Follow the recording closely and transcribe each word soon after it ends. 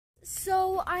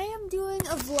So I am doing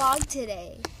a vlog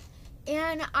today,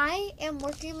 and I am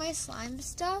working my slime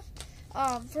stuff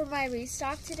for my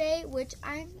restock today, which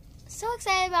I'm so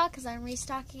excited about because I'm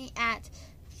restocking at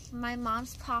my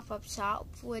mom's pop-up shop,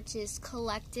 which is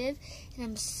Collective, and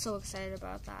I'm so excited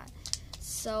about that.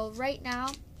 So right now,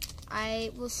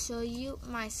 I will show you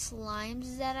my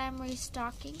slimes that I'm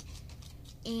restocking,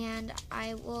 and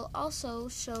I will also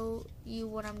show you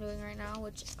what I'm doing right now,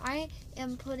 which I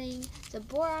am putting the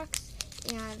borax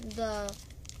and the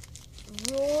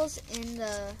rules in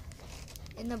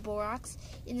the borax,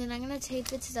 and then I'm gonna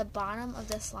tape it to the bottom of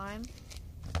the slime.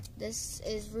 This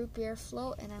is root beer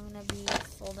float, and I'm gonna be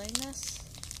folding this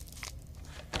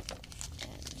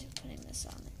and putting this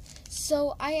on it.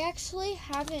 So I actually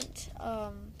haven't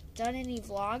done any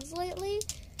vlogs lately.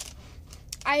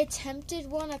 I attempted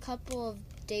one a couple of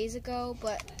days ago,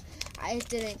 but it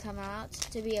didn't come out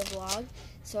to be a vlog.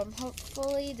 So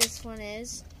hopefully this one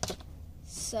is.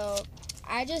 So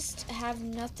I just have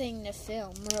nothing to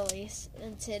film really,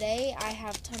 and today I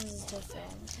have tons to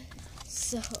film.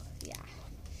 So yeah.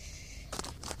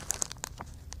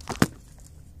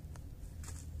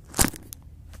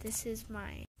 This is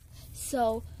mine.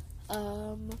 So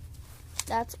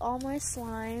that's all my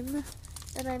slime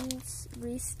that I'm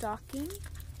restocking.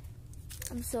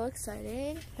 I'm so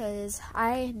excited because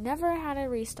I never had a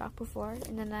restock before,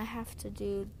 and then I have to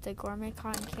do the gourmet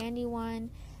cotton candy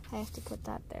one. I have to put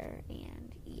that there,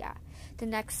 and yeah, the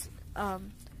next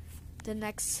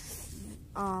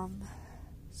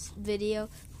video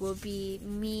will be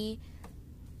me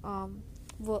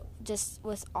just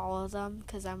with all of them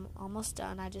because I'm almost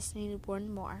done. I just need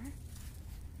one more.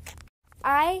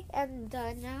 I am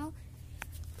done now.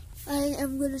 I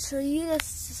am going to show you the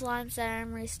slimes that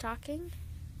I'm restocking.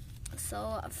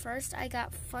 So first I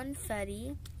got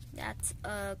Funfetti. That's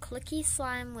a clicky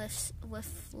slime with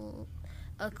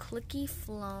a clicky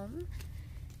foam.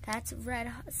 That's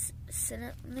red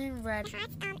cinnamon red.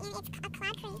 And it's a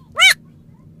cloud cream. Yeah,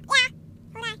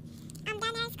 hold on.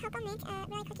 Then there's cocoa mint,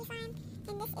 really cookie slime.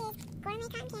 And this is gourmet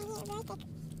cotton candy, a really thick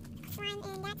slime.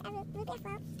 And that's a root beer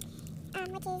float,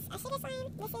 which is a sugar slime.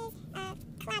 This is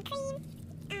cloud cream.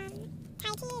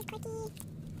 Thai tea is cookie.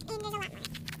 And there's a lot more.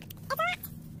 It's a lot.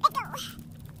 Let's go. Oh,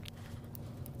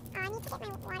 I need to get my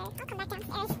water. I'll come back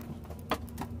downstairs.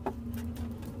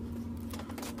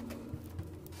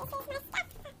 This is my stuff.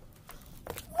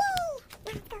 Yay!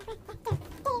 Let's go with the bin.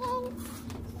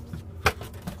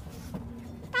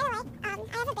 By the way, I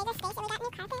have a bigger space and we got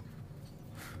new carpet.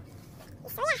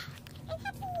 So yeah, I'm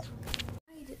happy.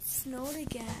 It snowed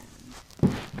again.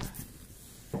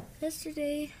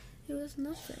 Yesterday, there was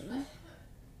nothing.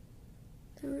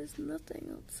 There was nothing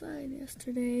outside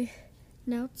yesterday.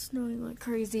 Now it's snowing like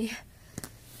crazy.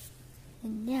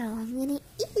 And now I'm gonna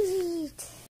eat.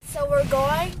 So we're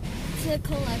going to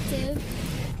Collective,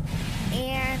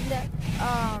 and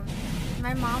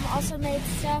my mom also made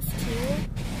stuff too.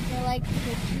 They're like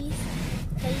cookies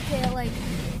that you can like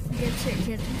give to your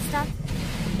kids and stuff.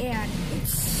 And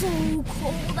it's so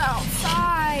cold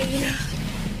outside.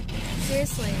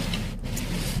 Seriously, it's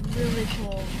really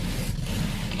cold.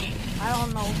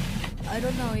 I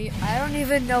don't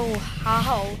even know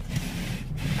how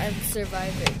I'm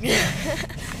surviving.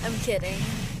 I'm kidding.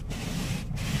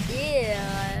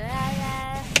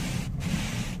 Yeah.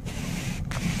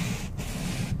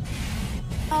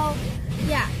 Oh,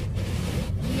 yeah.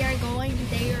 We are going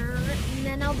there, and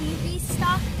then I'll be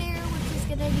restocked there, which is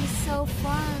gonna be so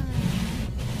fun.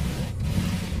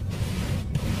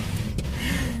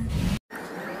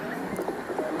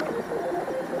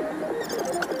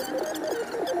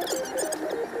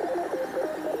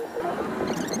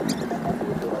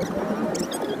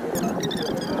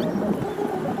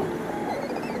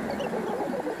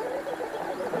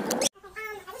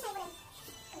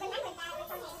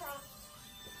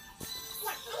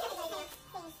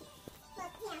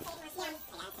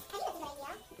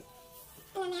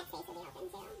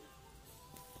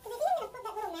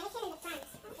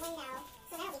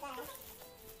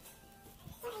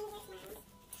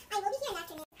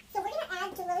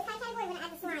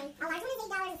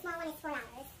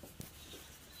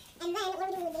 And then, what are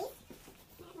we doing with these?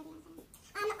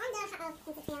 On the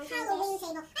Halloween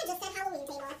table. I just said Halloween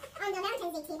table. On the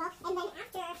Valentine's Day table. And then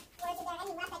afterwards, if there are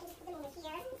any left, I can just put them over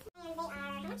here. And they are,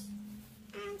 how much?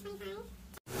 25.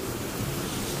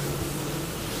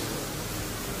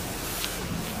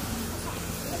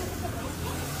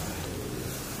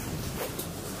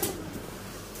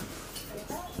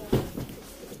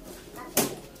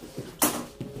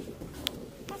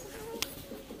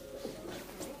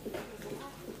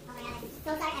 So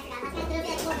sorry, I forgot.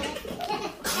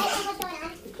 Last night, what's going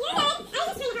on? You're good. I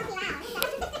was just trying to help you out.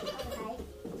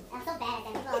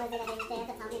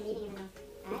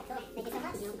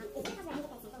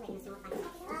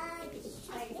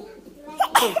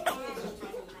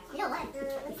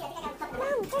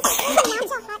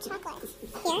 template.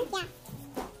 Here? Yeah.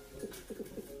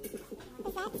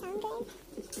 Does that sound good?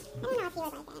 I don't know if you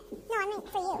would like that. No, I meant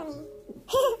for you. For me.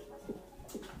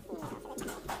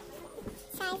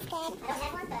 Size good. I don't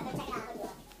have one, but check it out.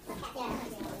 Yeah.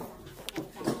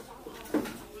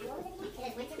 It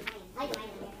is winter time. I do.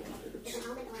 It's an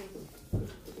almond orange.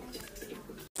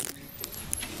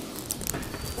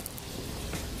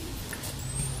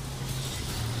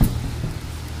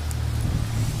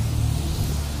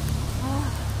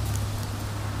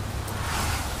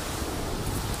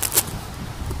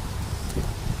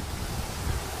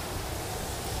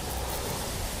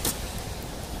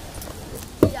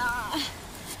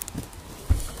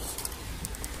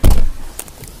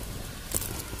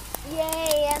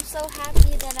 Yay, I'm so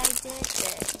happy that I did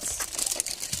this.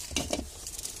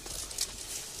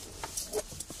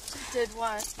 Did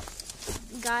what?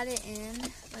 Got it in.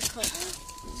 Like,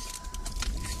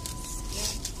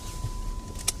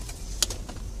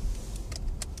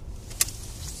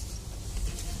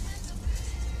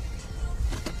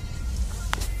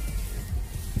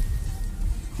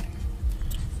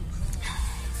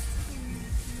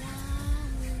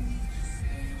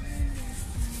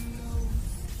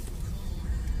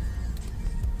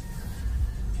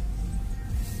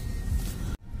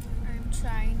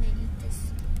 trying to eat this.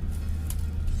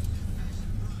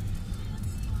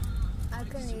 I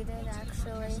can eat it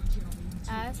actually.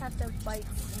 I just have to bite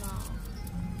small.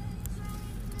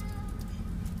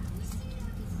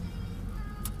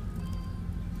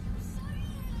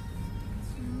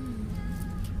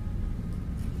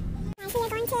 So you're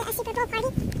going to a Super Bowl party?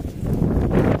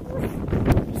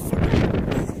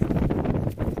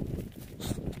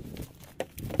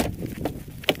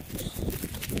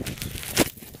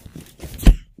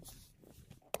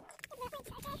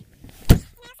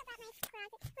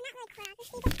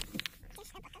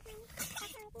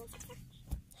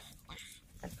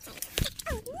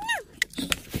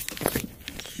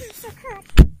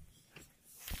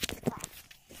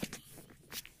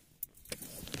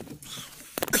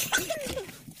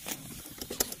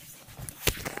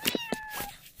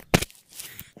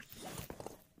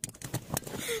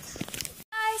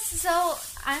 So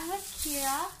I'm with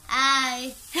Kira.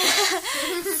 Hi.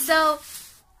 So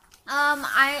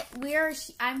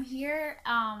I'm here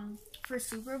for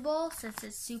Super Bowl since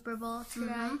it's Super Bowl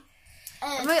today.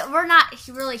 We're not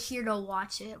really here to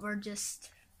watch it. We're just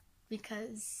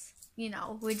because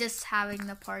we're just having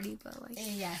the party. But like,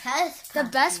 Yeah, the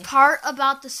best part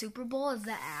about the Super Bowl is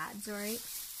the ads, right?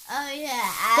 Oh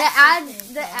yeah,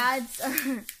 The ads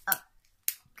are. Oh,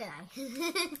 good eye.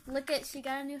 Look at, she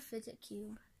got a new fidget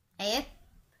cube. Hey.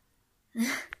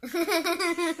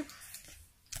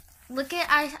 Look at,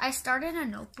 I started a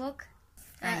notebook.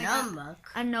 A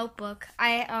notebook. A notebook.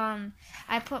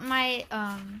 I put my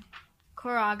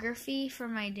choreography for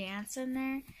my dance in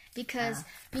there because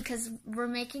we're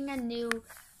making a new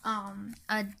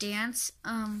a dance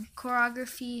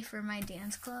choreography for my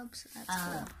dance club. So that's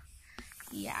cool.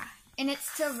 Yeah, and it's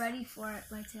still Ready For It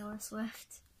by Taylor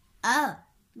Swift. Oh,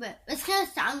 but it's kind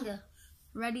of song.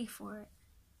 Ready For It.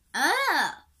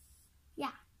 Oh.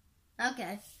 Yeah.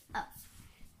 Okay. Oh.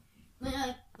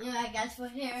 I guess we're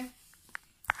here.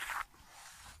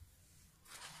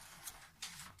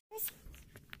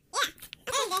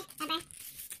 Yeah.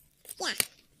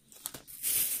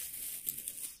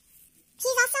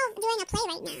 She's also doing a play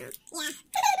right now. Yeah.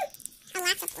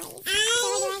 Lots of plays. So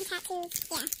we're doing tattoos.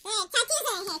 Yeah. Tattoos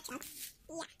are a hit.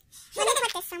 Yeah. Let me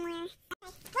put this somewhere.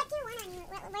 Okay. What do you want on you?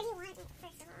 What do you want,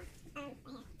 first of all? Right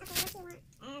here. Okay, what do you want?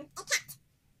 A cat.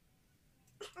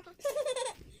 Okay.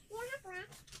 You don't have black.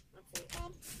 That's not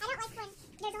good. I don't like when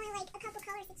there's only like a couple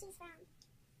colors to choose from.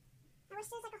 I wish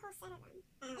there was like a whole set of them.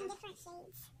 In different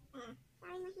shades. Sorry,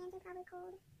 my hands are probably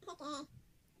cold. Okay.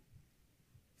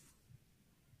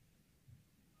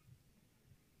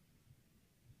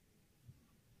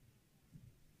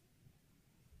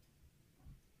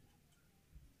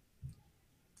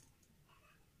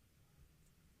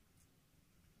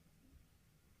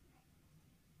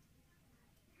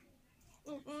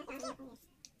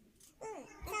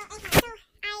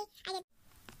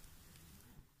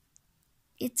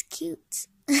 It's cute.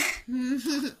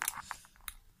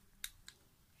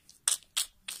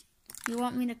 You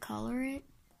want me to color it?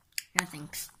 No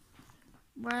thanks.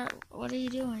 What are you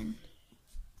doing?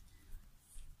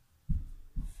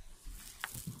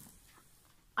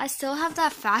 I still have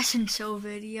that fashion show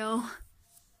video.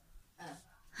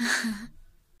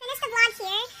 Finish the vlog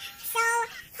here. So,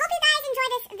 hope you guys enjoy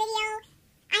this video.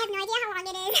 I have no idea how long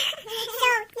it is. So,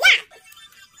 yeah.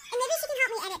 And maybe she can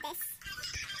help me edit this.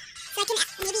 So I can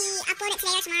maybe upload it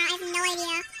today or tomorrow. I have no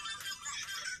idea.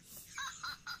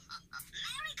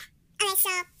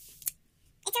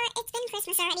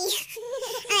 already.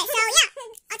 Alright, so yeah,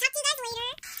 I'll talk to you guys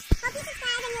later. Hope you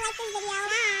subscribe and you like this video.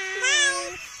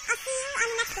 Bye. I'll see you on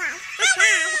the next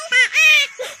vlog.